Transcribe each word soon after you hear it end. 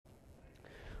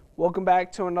Welcome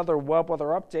back to another web weather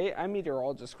update. I'm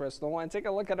meteorologist Chris Nolan, and take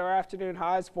a look at our afternoon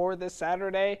highs for this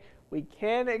Saturday. We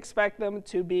can expect them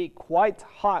to be quite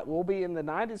hot. We'll be in the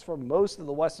 90s for most of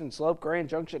the western slope. Grand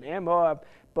Junction and Moab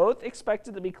both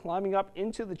expected to be climbing up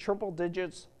into the triple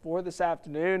digits for this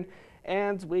afternoon,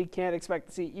 and we can expect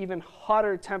to see even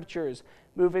hotter temperatures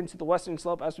move into the western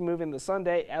slope as we move into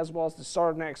Sunday, as well as the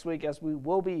start of next week, as we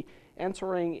will be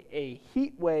entering a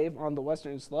heat wave on the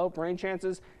western slope. Rain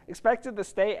chances expected to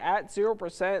stay at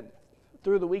 0%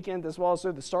 through the weekend as well as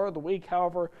through the start of the week.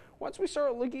 However, once we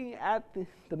start looking at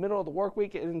the middle of the work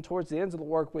week and towards the end of the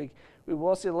work week, we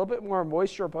will see a little bit more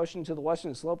moisture pushing to the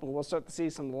western slope, and we'll start to see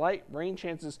some light rain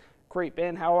chances creep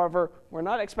in. However, we're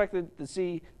not expected to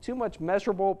see too much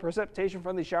measurable precipitation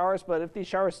from these showers, but if these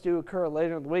showers do occur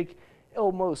later in the week, it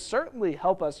will most certainly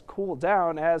help us cool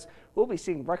down, as we'll be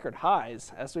seeing record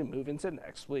highs as we move into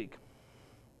next week.